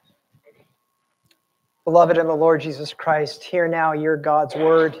Beloved in the Lord Jesus Christ, hear now your God's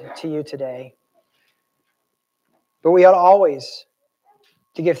word to you today. But we ought always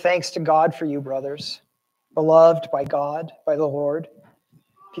to give thanks to God for you, brothers, beloved by God, by the Lord,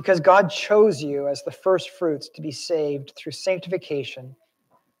 because God chose you as the first fruits to be saved through sanctification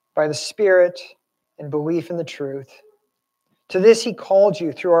by the Spirit and belief in the truth. To this he called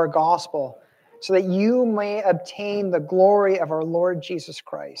you through our gospel, so that you may obtain the glory of our Lord Jesus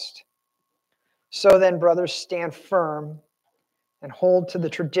Christ. So then, brothers, stand firm and hold to the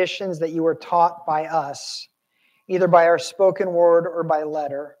traditions that you were taught by us, either by our spoken word or by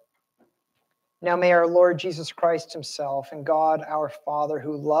letter. Now may our Lord Jesus Christ himself and God our Father,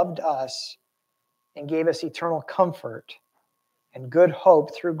 who loved us and gave us eternal comfort and good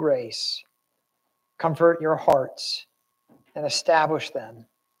hope through grace, comfort your hearts and establish them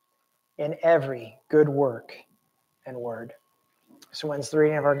in every good work and word. So ends the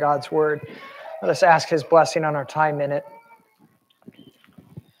reading of our God's word. Let us ask his blessing on our time in it.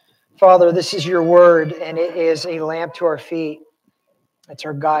 Father, this is your word, and it is a lamp to our feet. It's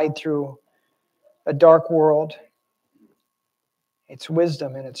our guide through a dark world. It's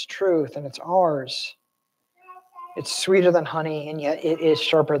wisdom and it's truth and it's ours. It's sweeter than honey, and yet it is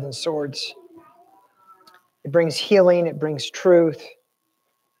sharper than swords. It brings healing, it brings truth,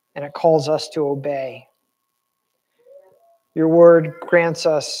 and it calls us to obey. Your word grants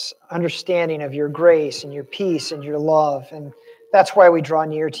us understanding of your grace and your peace and your love, and that's why we draw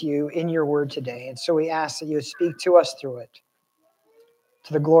near to you in your word today. And so we ask that you would speak to us through it.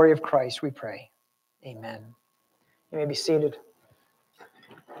 To the glory of Christ, we pray. Amen. You may be seated.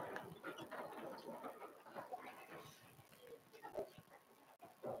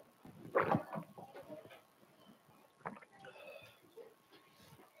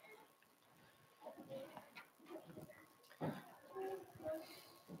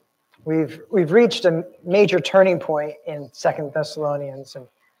 We've reached a major turning point in 2 Thessalonians, and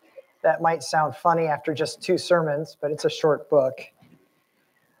that might sound funny after just 2 sermons, but it's a short book.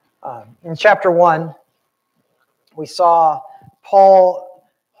 In chapter 1, we saw Paul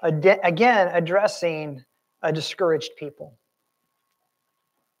again addressing a discouraged people.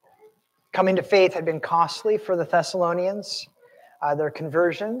 Coming to faith had been costly for the Thessalonians. Their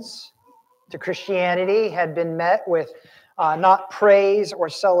conversions to Christianity had been met with not praise or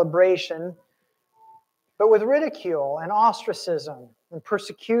celebration, but with ridicule and ostracism and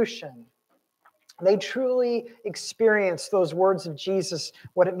persecution. They truly experienced those words of Jesus,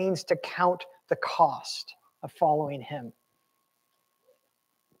 what it means to count the cost of following him.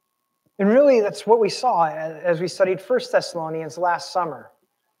 And really, that's what we saw as we studied 1 Thessalonians last summer.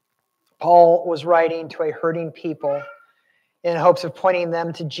 Paul was writing to a hurting people in hopes of pointing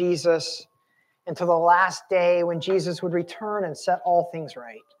them to Jesus and to the last day when Jesus would return and set all things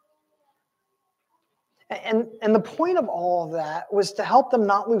right. And the point of all of that was to help them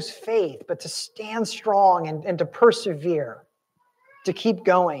not lose faith, but to stand strong and to persevere, to keep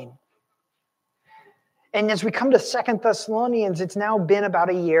going. And as we come to 2 Thessalonians, it's now been about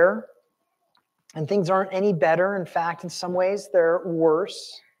a year, and things aren't any better. In fact, in some ways, they're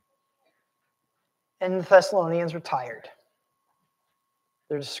worse. And the Thessalonians are tired.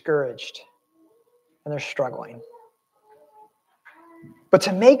 They're discouraged, and they're struggling. But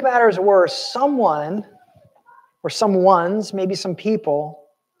to make matters worse, someone or some ones, maybe some people,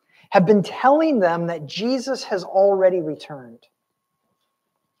 have been telling them that Jesus has already returned.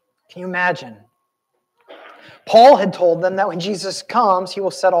 Can you imagine? Paul had told them that when Jesus comes, he will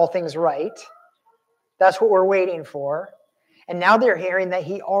set all things right. That's what we're waiting for. And now they're hearing that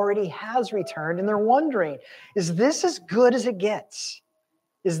he already has returned, and they're wondering, is this as good as it gets?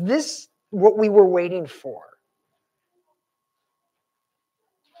 Is this what we were waiting for?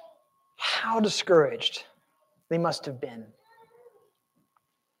 How discouraged they must have been.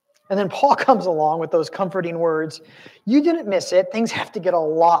 And then Paul comes along with those comforting words. You didn't miss it. Things have to get a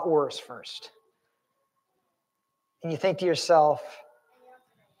lot worse first. And you think to yourself,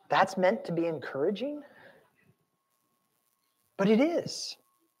 that's meant to be encouraging? But it is.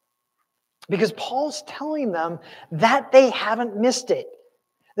 Because Paul's telling them that they haven't missed it.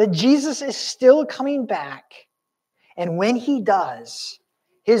 That Jesus is still coming back. And when he does,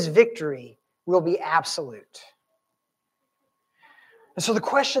 his victory will be absolute. And so the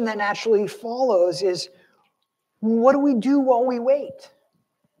question that naturally follows is, what do we do while we wait?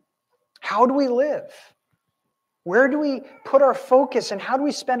 How do we live? Where do we put our focus, and how do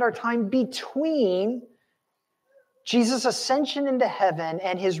we spend our time between Jesus' ascension into heaven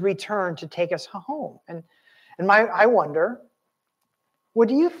and his return to take us home? And I wonder, what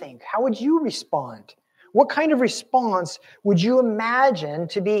do you think? How would you respond? What kind of response would you imagine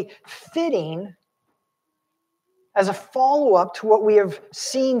to be fitting as a follow-up to what we have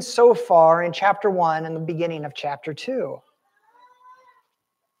seen so far in chapter 1 and the beginning of chapter 2.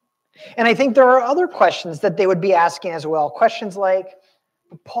 And I think there are other questions that they would be asking as well. Questions like,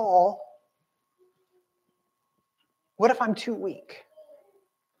 Paul, what if I'm too weak?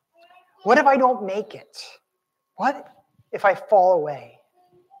 What if I don't make it? What if I fall away?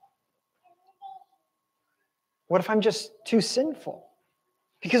 What if I'm just too sinful?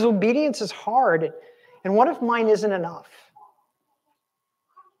 Because obedience is hard. And what if mine isn't enough?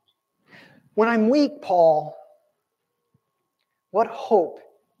 When I'm weak, Paul, what hope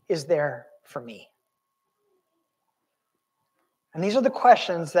is there for me? And these are the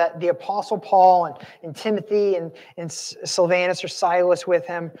questions that the Apostle Paul and Timothy and Silvanus or Silas with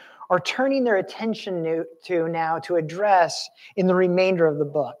him are turning their attention to now to address in the remainder of the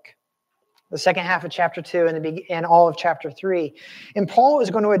book. The second half of chapter 2 and all of chapter 3. And Paul is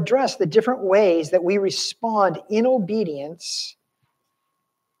going to address the different ways that we respond in obedience,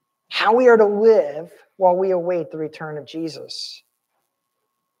 how we are to live while we await the return of Jesus.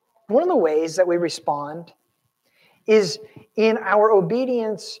 One of the ways that we respond is in our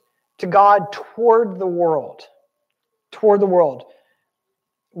obedience to God toward the world. Toward the world.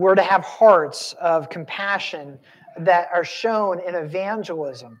 We're to have hearts of compassion that are shown in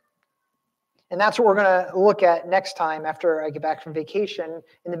evangelism. And that's what we're going to look at next time after I get back from vacation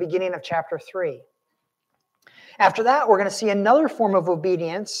in the beginning of chapter 3. After that, we're going to see another form of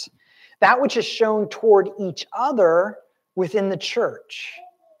obedience, that which is shown toward each other within the church.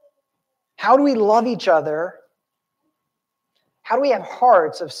 How do we love each other? How do we have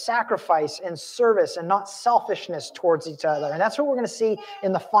hearts of sacrifice and service and not selfishness towards each other? And that's what we're going to see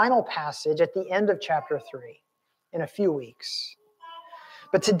in the final passage at the end of chapter 3 in a few weeks.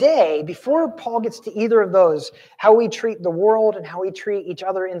 But today, before Paul gets to either of those, how we treat the world and how we treat each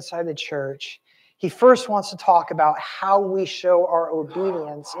other inside the church, he first wants to talk about how we show our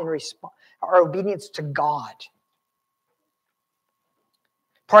obedience to God.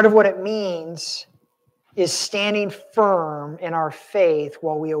 Part of what it means is standing firm in our faith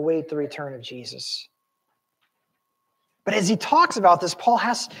while we await the return of Jesus. But as he talks about this, Paul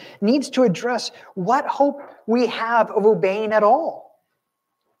needs to address what hope we have of obeying at all.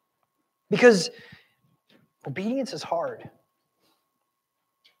 Because obedience is hard.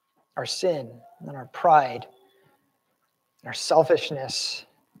 Our sin and our pride and our selfishness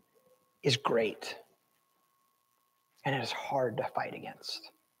is great. And it is hard to fight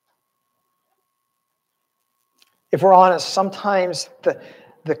against. If we're honest, sometimes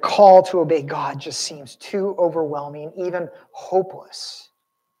the call to obey God just seems too overwhelming, even hopeless.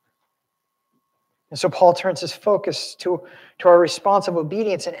 And so Paul turns his focus to our response of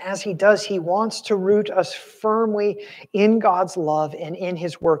obedience. And as he does, he wants to root us firmly in God's love and in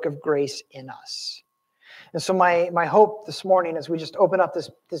his work of grace in us. And so my hope this morning as we just open up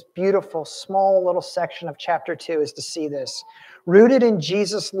this beautiful, small little section of chapter 2 is to see this. Rooted in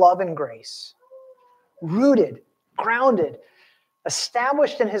Jesus' love and grace. Rooted, grounded,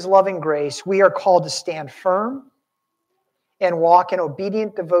 established in his love and grace, we are called to stand firm and walk in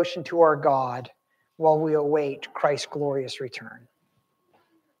obedient devotion to our God while we await Christ's glorious return.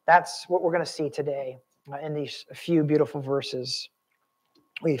 That's what we're going to see today in these few beautiful verses.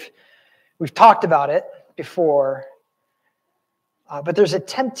 We've talked about it before, but there's a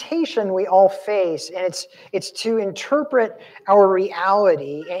temptation we all face, and it's to interpret our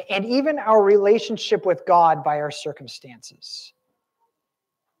reality and even our relationship with God by our circumstances.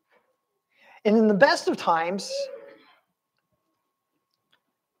 And in the best of times,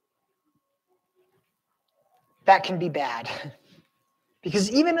 that can be bad.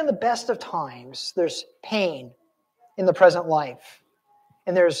 Because even in the best of times, there's pain in the present life.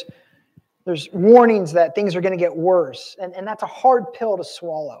 And there's warnings that things are going to get worse. And that's a hard pill to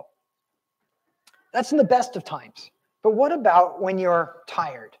swallow. That's in the best of times. But what about when you're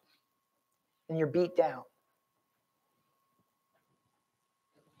tired and you're beat down?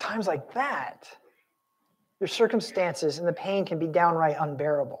 Times like that, your circumstances and the pain can be downright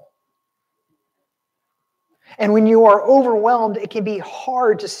unbearable. And when you are overwhelmed, it can be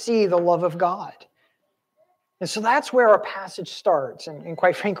hard to see the love of God. And so that's where our passage starts and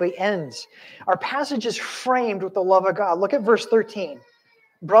quite frankly ends. Our passage is framed with the love of God. Look at verse 13.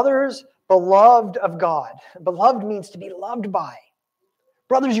 Brothers, beloved of God. Beloved means to be loved by.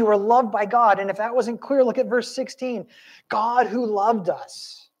 Brothers, you are loved by God. And if that wasn't clear, look at verse 16. God who loved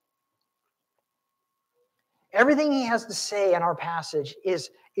us. Everything he has to say in our passage is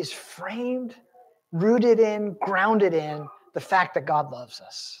framed, rooted in, grounded in the fact that God loves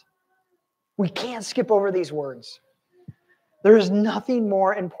us. We can't skip over these words. There is nothing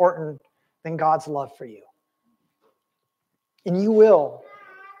more important than God's love for you. And you will,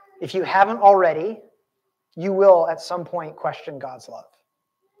 if you haven't already, you will at some point question God's love.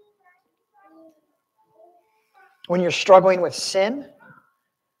 When you're struggling with sin,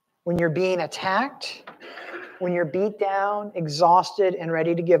 when you're being attacked, when you're beat down, exhausted, and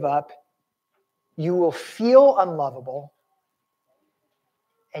ready to give up, you will feel unlovable,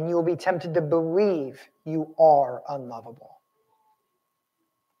 and you will be tempted to believe you are unlovable.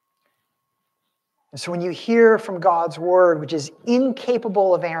 And so when you hear from God's word, which is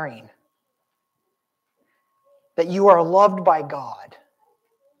incapable of erring, that you are loved by God,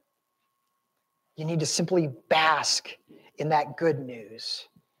 you need to simply bask in that good news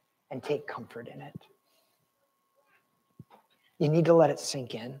and take comfort in it. You need to let it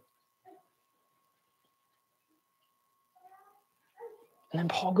sink in. And then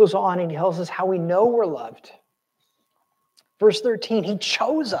Paul goes on and he tells us how we know we're loved. Verse 13, he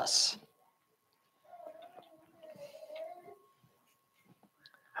chose us.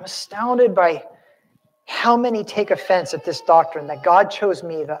 I'm astounded by how many take offense at this doctrine that God chose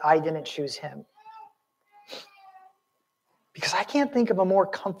me, that I didn't choose him. Because I can't think of a more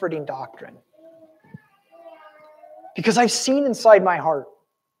comforting doctrine. Because I've seen inside my heart.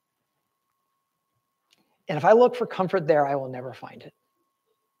 And if I look for comfort there, I will never find it.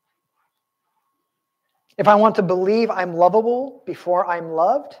 If I want to believe I'm lovable before I'm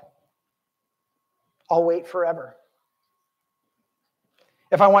loved, I'll wait forever.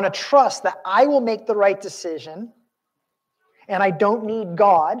 If I want to trust that I will make the right decision and I don't need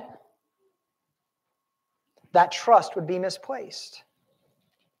God, that trust would be misplaced.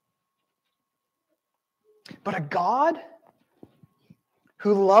 But a God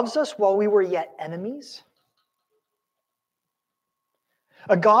who loves us while we were yet enemies,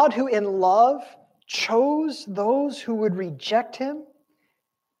 a God who in love chose those who would reject him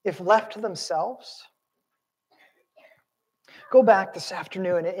if left to themselves. Go back this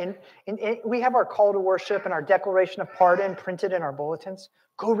afternoon, and we have our call to worship and our declaration of pardon printed in our bulletins.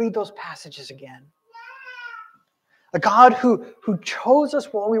 Go read those passages again. A God who chose us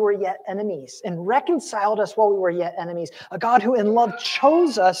while we were yet enemies and reconciled us while we were yet enemies. A God who in love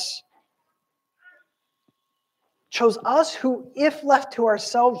chose us who, if left to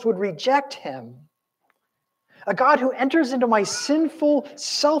ourselves, would reject him. A God who enters into my sinful,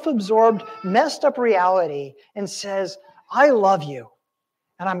 self-absorbed, messed up reality and says, I love you,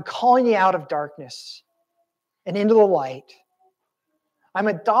 and I'm calling you out of darkness and into the light. I'm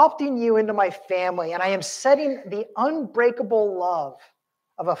adopting you into my family, and I am setting the unbreakable love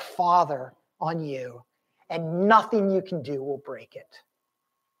of a father on you, and nothing you can do will break it.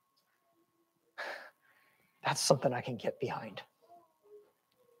 That's something I can get behind.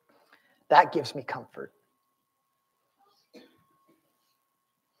 That gives me comfort.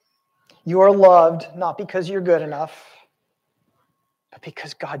 You are loved not because you're good enough, but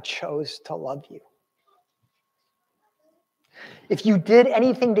because God chose to love you. If you did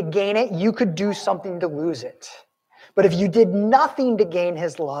anything to gain it, you could do something to lose it. But if you did nothing to gain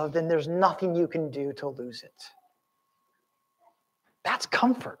his love, then there's nothing you can do to lose it. That's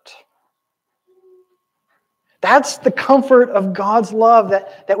comfort. That's the comfort of God's love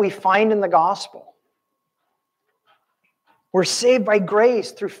that we find in the gospel. We're saved by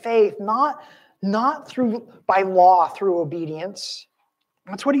grace through faith, not by law through obedience.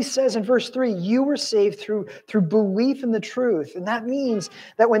 That's what he says in verse 3. You were saved through belief in the truth. And that means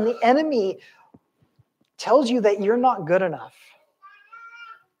that when the enemy tells you that you're not good enough,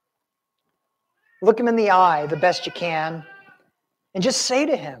 look him in the eye the best you can and just say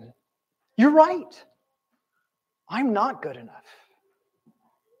to him, you're right. I'm not good enough.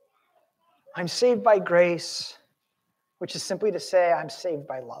 I'm saved by grace, which is simply to say I'm saved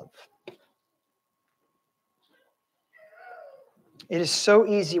by love. It is so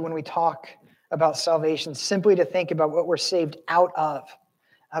easy when we talk about salvation simply to think about what we're saved out of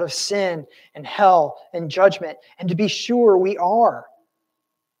sin and hell and judgment. And to be sure, we are.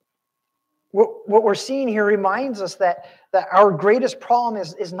 What we're seeing here reminds us that our greatest problem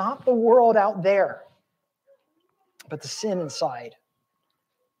is not the world out there, but the sin inside.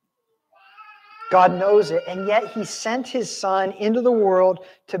 God knows it, and yet he sent his Son into the world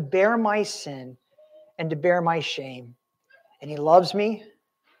to bear my sin and to bear my shame. And he loves me,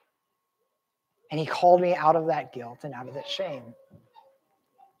 and he called me out of that guilt and out of that shame.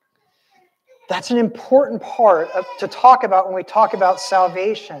 That's an important part to talk about when we talk about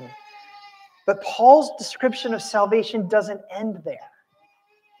salvation. But Paul's description of salvation doesn't end there.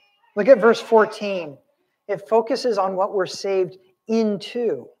 Look at verse 14. It focuses on what we're saved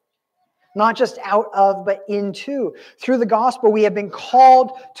into. Not just out of, but into. Through the gospel, we have been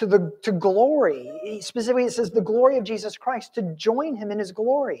called to glory. Specifically, it says the glory of Jesus Christ, to join him in his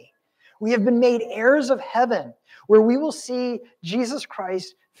glory. We have been made heirs of heaven, where we will see Jesus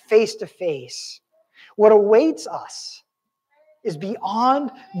Christ face to face. What awaits us is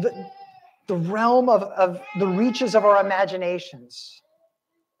beyond the realm of the reaches of our imaginations.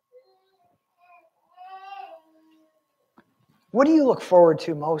 What do you look forward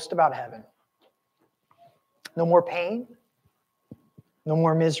to most about heaven? No more pain? No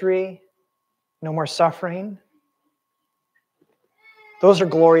more misery? No more suffering? Those are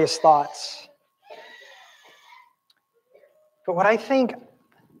glorious thoughts. But what I think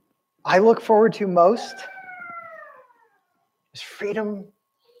I look forward to most is freedom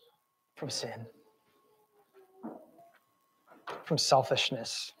from sin, from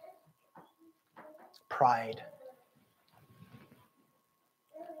selfishness, pride.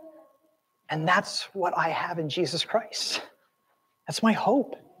 And that's what I have in Jesus Christ. That's my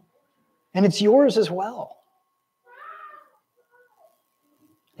hope. And it's yours as well.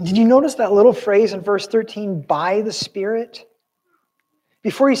 And did you notice that little phrase in verse 13, by the Spirit?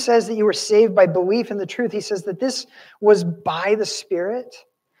 Before he says that you were saved by belief in the truth, he says that this was by the Spirit.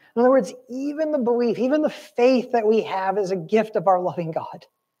 In other words, even the belief, even the faith that we have is a gift of our loving God.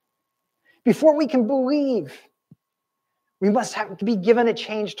 Before we can believe, we must have to be given a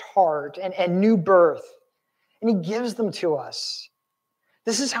changed heart and new birth. And he gives them to us.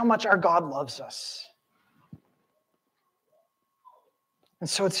 This is how much our God loves us. And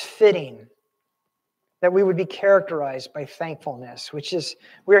so it's fitting that we would be characterized by thankfulness, which is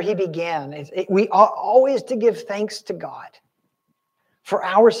where he began. We are always to give thanks to God for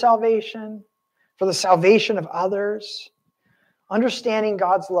our salvation, for the salvation of others. Understanding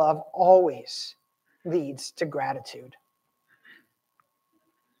God's love always leads to gratitude.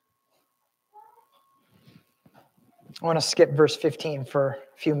 I want to skip verse 15 for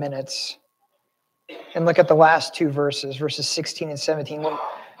a few minutes and look at the last two verses, verses 16 and 17.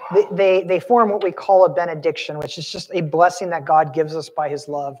 They form what we call a benediction, which is just a blessing that God gives us by his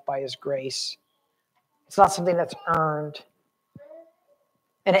love, by his grace. It's not something that's earned.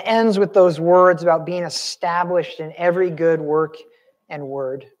 And it ends with those words about being established in every good work and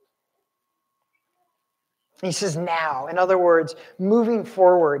word. He says now, in other words, moving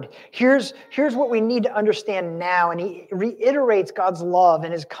forward. Here's what we need to understand now. And he reiterates God's love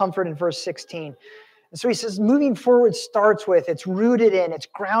and his comfort in verse 16. And so he says, moving forward starts with, it's rooted in, it's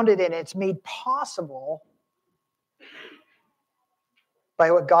grounded in, it's made possible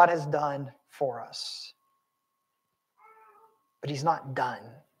by what God has done for us. But he's not done.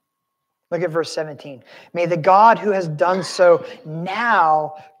 Look at verse 17. May the God who has done so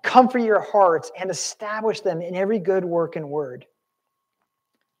now comfort your hearts and establish them in every good work and word.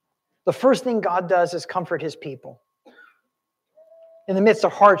 The first thing God does is comfort his people. In the midst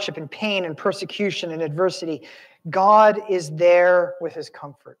of hardship and pain and persecution and adversity, God is there with his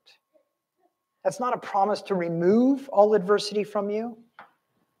comfort. That's not a promise to remove all adversity from you,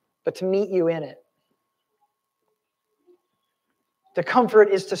 but to meet you in it. To comfort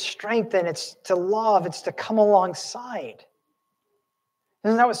is to strengthen, it's to love, it's to come alongside.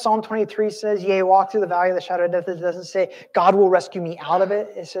 Isn't that what Psalm 23 says? Yea, walk through the valley of the shadow of death. It doesn't say, God will rescue me out of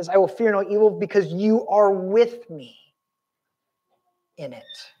it. It says, I will fear no evil because you are with me in it.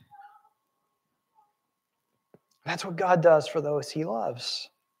 That's what God does for those he loves.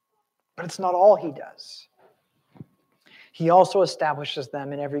 But it's not all he does. He also establishes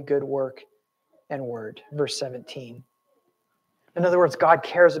them in every good work and word. Verse 17. In other words, God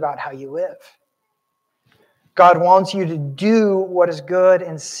cares about how you live. God wants you to do what is good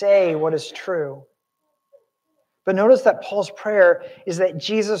and say what is true. But notice that Paul's prayer is that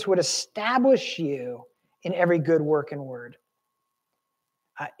Jesus would establish you in every good work and word.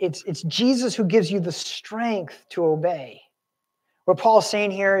 It's Jesus who gives you the strength to obey. What Paul's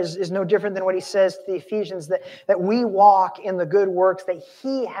saying here is no different than what he says to the Ephesians, that we walk in the good works that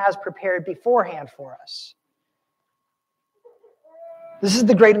he has prepared beforehand for us. This is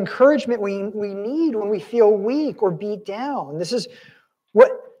the great encouragement we need when we feel weak or beat down. This is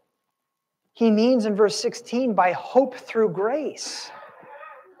what he means in verse 16 by hope through grace.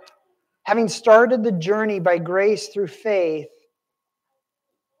 Having started the journey by grace through faith,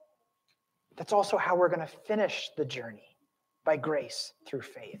 that's also how we're going to finish the journey, by grace through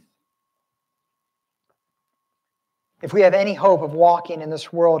faith. If we have any hope of walking in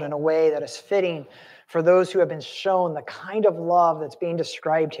this world in a way that is fitting for those who have been shown the kind of love that's being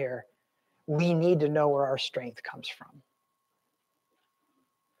described here, we need to know where our strength comes from.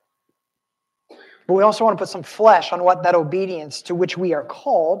 But we also want to put some flesh on what that obedience to which we are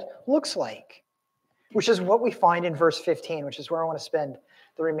called looks like, which is what we find in verse 15, which is where I want to spend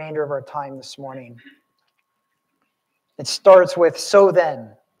the remainder of our time this morning. It starts with, so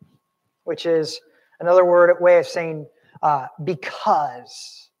then, which is another way of saying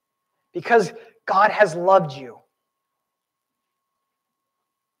because. Because God has loved you.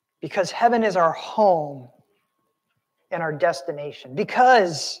 Because heaven is our home and our destination.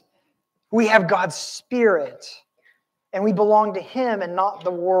 Because we have God's Spirit and we belong to Him and not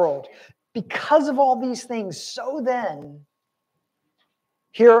the world. Because of all these things, so then,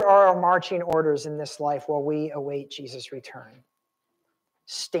 here are our marching orders in this life while we await Jesus' return.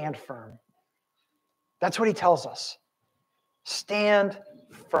 Stand firm. That's what He tells us. Stand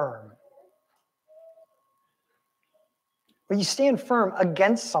firm. When you stand firm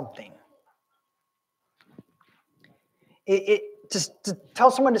against something, to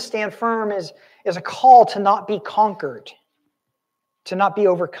tell someone to stand firm is a call to not be conquered, to not be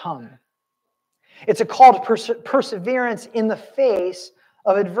overcome. It's a call to perseverance in the face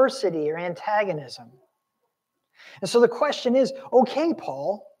of adversity or antagonism. And so the question is, okay,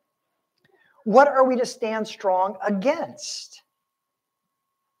 Paul, what are we to stand strong against?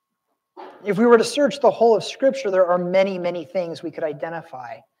 If we were to search the whole of Scripture, there are many, many things we could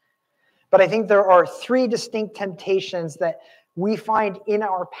identify. But I think there are three distinct temptations that we find in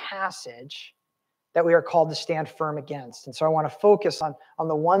our passage that we are called to stand firm against. And so I want to focus on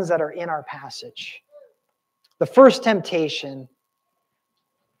the ones that are in our passage. The first temptation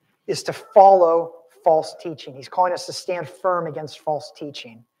is to follow false teaching. He's calling us to stand firm against false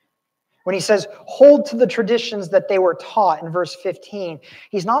teaching. When he says, hold to the traditions that they were taught in verse 15,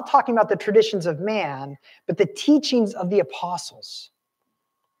 he's not talking about the traditions of man, but the teachings of the apostles.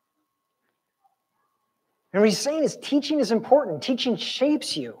 And what he's saying is teaching is important. Teaching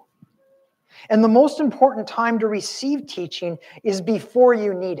shapes you. And the most important time to receive teaching is before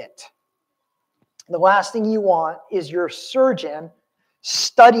you need it. The last thing you want is your surgeon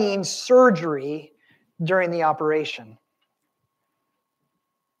studying surgery during the operation.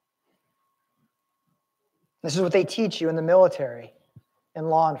 This is what they teach you in the military and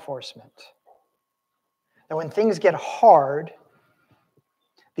law enforcement. And when things get hard,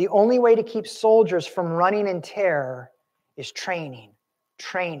 the only way to keep soldiers from running in terror is training,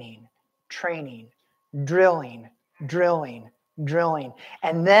 training, training, drilling, drilling, drilling.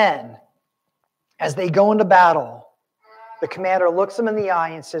 And then, as they go into battle, the commander looks them in the eye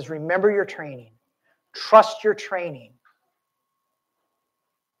and says, remember your training. Trust your training.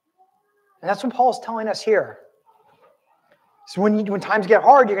 And that's what Paul's telling us here. So when times get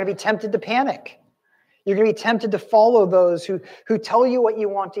hard, you're going to be tempted to panic. You're going to be tempted to follow those who tell you what you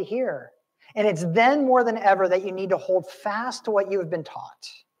want to hear. And it's then more than ever that you need to hold fast to what you have been taught.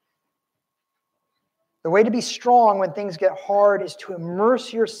 The way to be strong when things get hard is to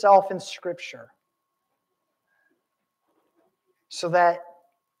immerse yourself in Scripture so that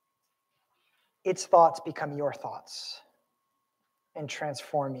its thoughts become your thoughts and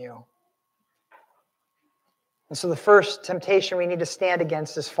transform you. And so the first temptation we need to stand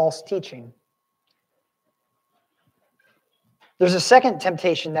against is false teaching. There's a second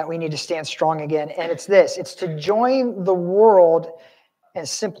temptation that we need to stand strong again, and it's this. It's to join the world and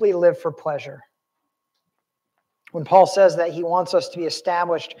simply live for pleasure. When Paul says that he wants us to be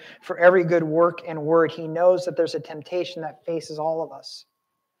established for every good work and word, he knows that there's a temptation that faces all of us.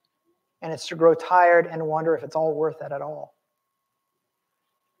 And it's to grow tired and wonder if it's all worth it at all.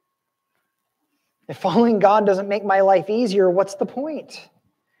 If following God doesn't make my life easier, what's the point?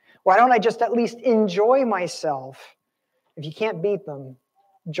 Why don't I just at least enjoy myself? If you can't beat them,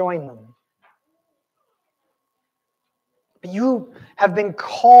 join them. But you have been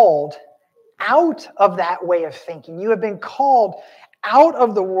called out of that way of thinking. You have been called out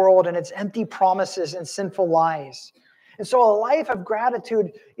of the world and its empty promises and sinful lies. And so a life of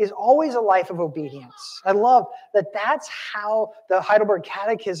gratitude is always a life of obedience. I love that that's how the Heidelberg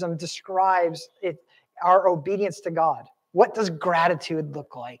Catechism describes it, our obedience to God. What does gratitude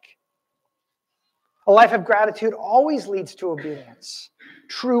look like? A life of gratitude always leads to obedience,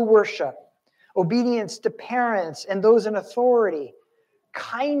 true worship, obedience to parents and those in authority,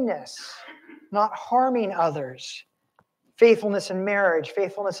 kindness, not harming others, faithfulness in marriage,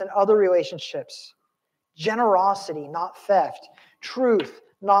 faithfulness in other relationships, generosity, not theft, truth,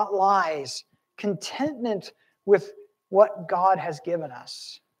 not lies, contentment with what God has given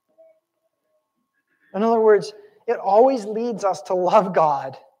us. In other words, it always leads us to love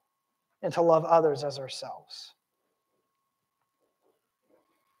God and to love others as ourselves.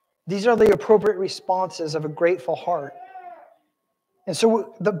 These are the appropriate responses of a grateful heart. And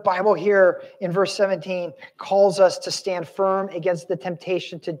so the Bible here in verse 17 calls us to stand firm against the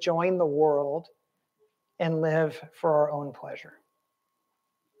temptation to join the world and live for our own pleasure.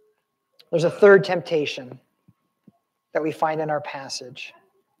 There's a third temptation that we find in our passage,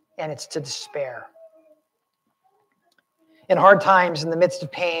 and it's to despair. In hard times, in the midst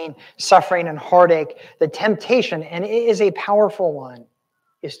of pain, suffering, and heartache, the temptation, and it is a powerful one,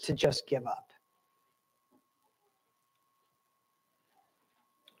 is to just give up.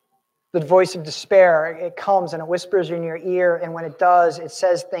 The voice of despair, it comes and it whispers in your ear, and when it does, it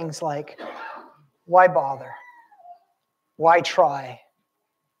says things like, why bother? Why try?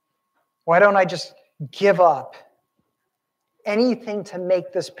 Why don't I just give up? Anything to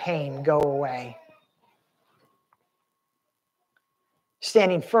make this pain go away.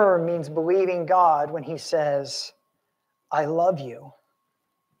 Standing firm means believing God when he says, I love you.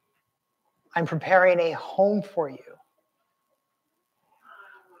 I'm preparing a home for you.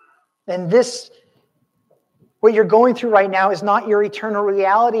 And this, what you're going through right now, is not your eternal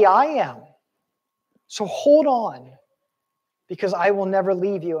reality. I am. So hold on, because I will never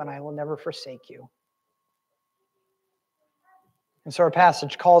leave you and I will never forsake you. And so our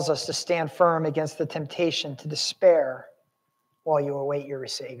passage calls us to stand firm against the temptation to despair while you await your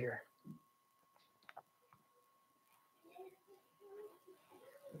Savior.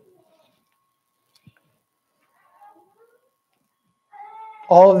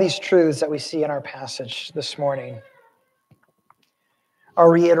 All of these truths that we see in our passage this morning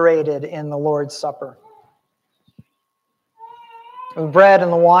are reiterated in the Lord's Supper. The bread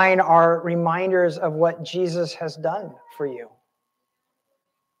and the wine are reminders of what Jesus has done for you.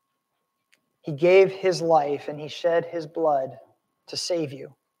 He gave his life and he shed his blood to save you.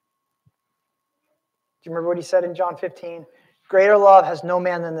 Do you remember what he said in John 15? Greater love has no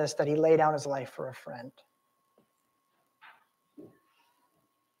man than this, that he lay down his life for a friend.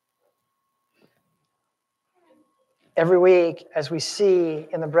 Every week, as we see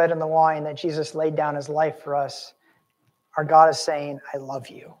in the bread and the wine that Jesus laid down his life for us, our God is saying, I love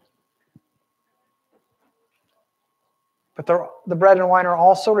you. But the bread and wine are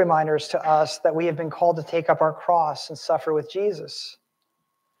also reminders to us that we have been called to take up our cross and suffer with Jesus.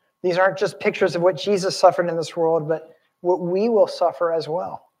 These aren't just pictures of what Jesus suffered in this world, but what we will suffer as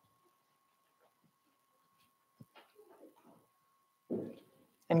well.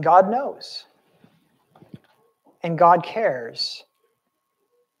 And God knows. And God cares.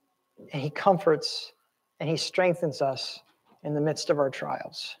 And he comforts and he strengthens us in the midst of our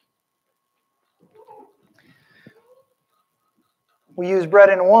trials. We use bread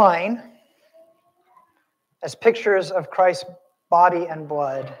and wine as pictures of Christ's body and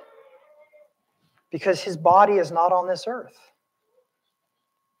blood because his body is not on this earth.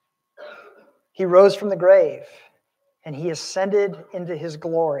 He rose from the grave and he ascended into his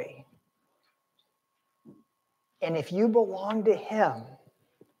glory. And if you belong to him,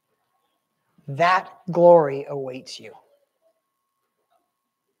 that glory awaits you.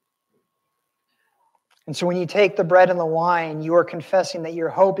 And so when you take the bread and the wine, you are confessing that your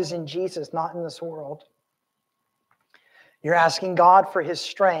hope is in Jesus, not in this world. You're asking God for his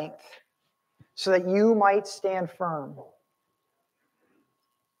strength so that you might stand firm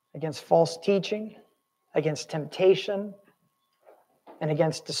against false teaching, against temptation, and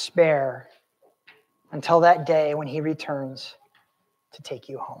against despair until that day when he returns to take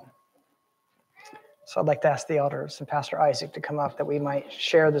you home. So I'd like to ask the elders and Pastor Isaac to come up that we might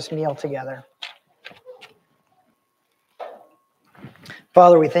share this meal together.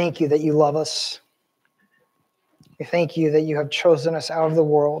 Father, we thank you that you love us. We thank you that you have chosen us out of the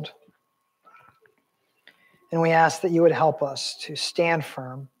world. And we ask that you would help us to stand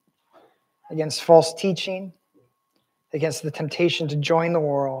firm against false teaching, against the temptation to join the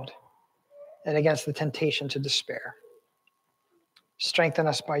world, and against the temptation to despair. Strengthen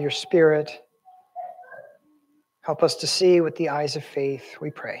us by your Spirit. Help us to see with the eyes of faith,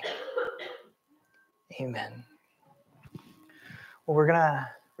 we pray. Amen. Well, we're going to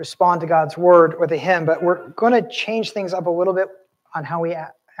respond to God's word with a hymn, but we're going to change things up a little bit on how we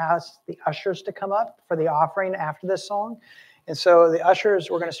ask the ushers to come up for the offering after this song. And so the ushers,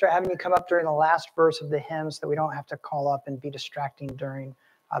 we're going to start having you come up during the last verse of the hymn so that we don't have to call up and be distracting during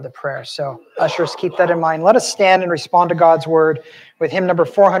the prayer. So ushers, keep that in mind. Let us stand and respond to God's word with hymn number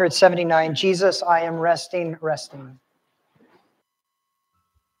 479, Jesus, I am resting, resting.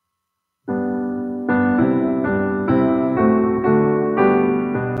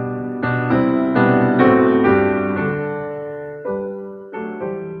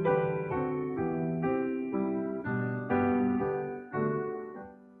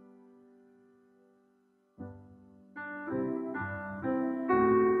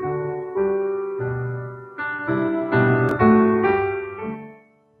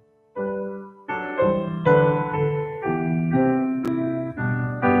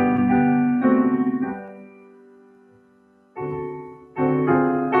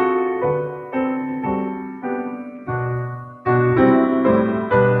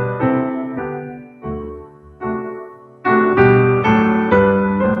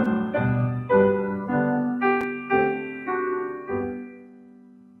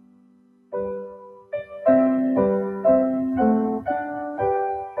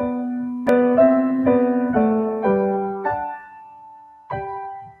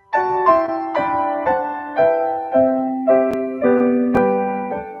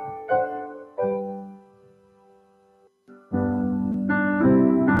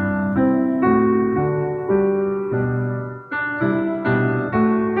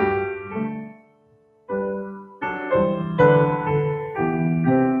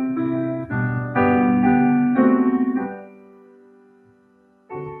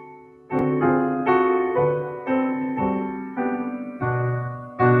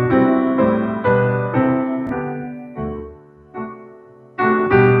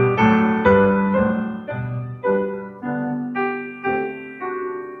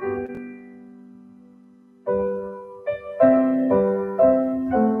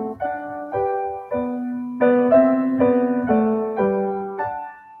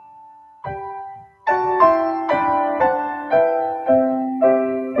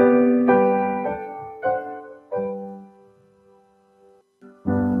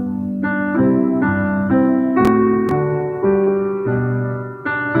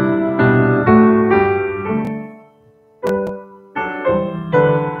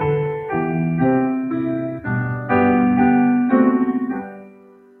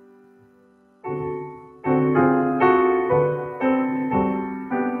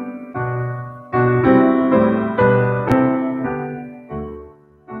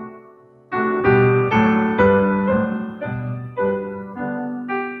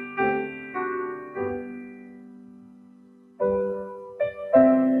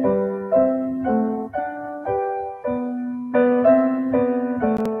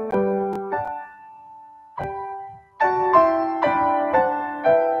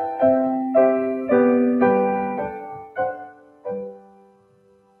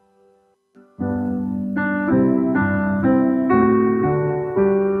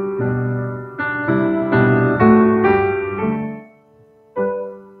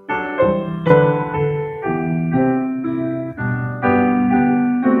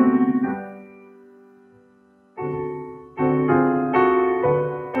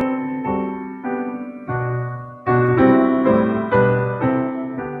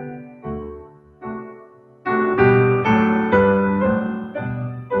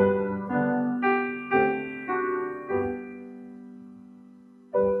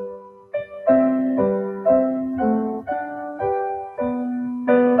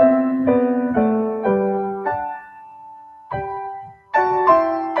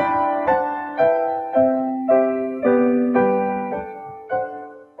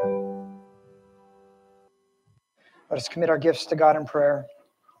 Let us commit our gifts to God in prayer.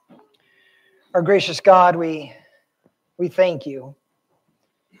 Our gracious God, we thank you.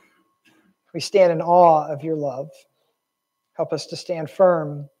 We stand in awe of your love. Help us to stand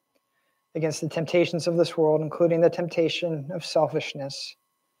firm against the temptations of this world, including the temptation of selfishness.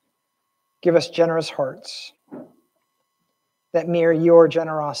 Give us generous hearts that mirror your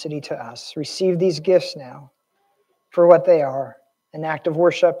generosity to us. Receive these gifts now for what they are, an act of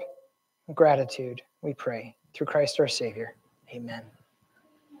worship and gratitude, we pray. Through Christ our Savior. Amen.